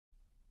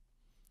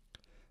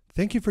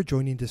Thank you for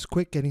joining this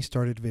quick getting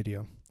started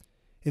video.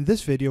 In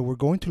this video, we're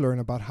going to learn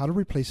about how to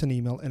replace an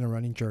email in a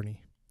running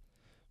journey.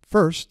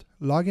 First,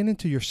 log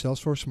into your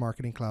Salesforce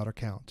Marketing Cloud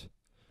account.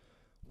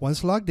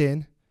 Once logged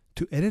in,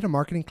 to edit a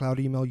Marketing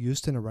Cloud email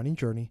used in a running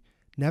journey,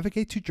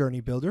 navigate to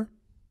Journey Builder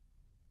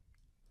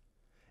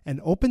and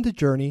open the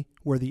journey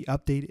where the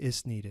update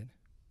is needed.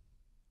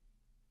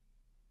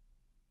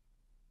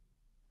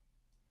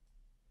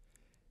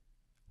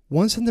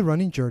 Once in the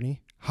running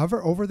journey,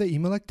 hover over the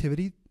email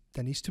activity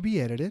that needs to be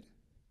edited.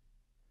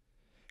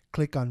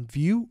 Click on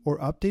View or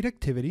Update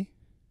Activity.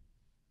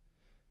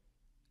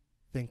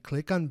 Then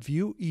click on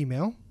View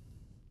Email.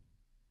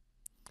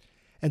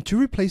 And to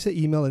replace the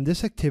email in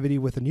this activity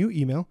with a new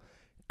email,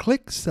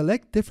 click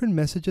Select Different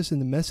Messages in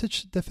the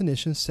Message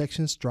Definitions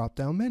section's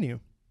drop-down menu.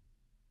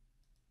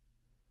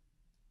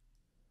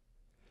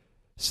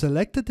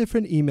 Select a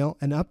different email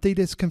and update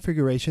its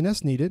configuration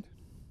as needed.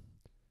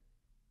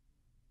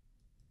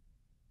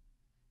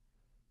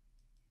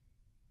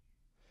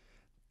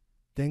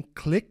 Then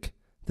click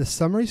the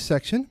Summary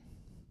section.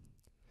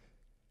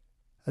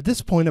 At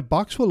this point, a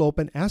box will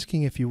open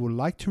asking if you would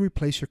like to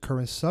replace your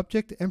current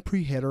subject and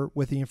pre-header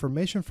with the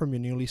information from your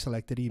newly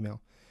selected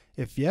email.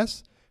 If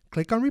yes,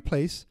 click on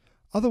Replace,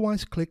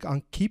 otherwise click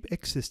on Keep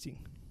Existing.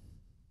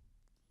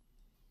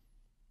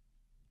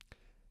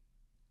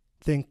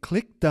 Then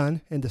click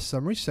Done in the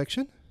Summary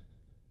section.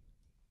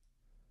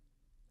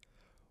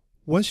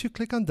 Once you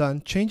click on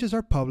Done, changes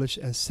are published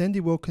and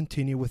sending will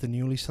continue with the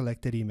newly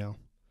selected email.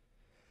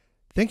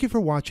 Thank you for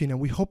watching, and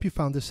we hope you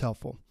found this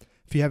helpful.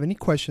 If you have any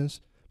questions,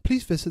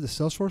 please visit the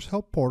Salesforce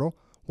Help portal,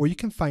 where you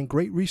can find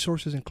great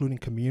resources including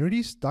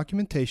communities,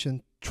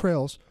 documentation,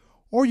 trails,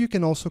 or you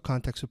can also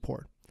contact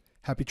support.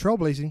 Happy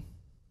trailblazing!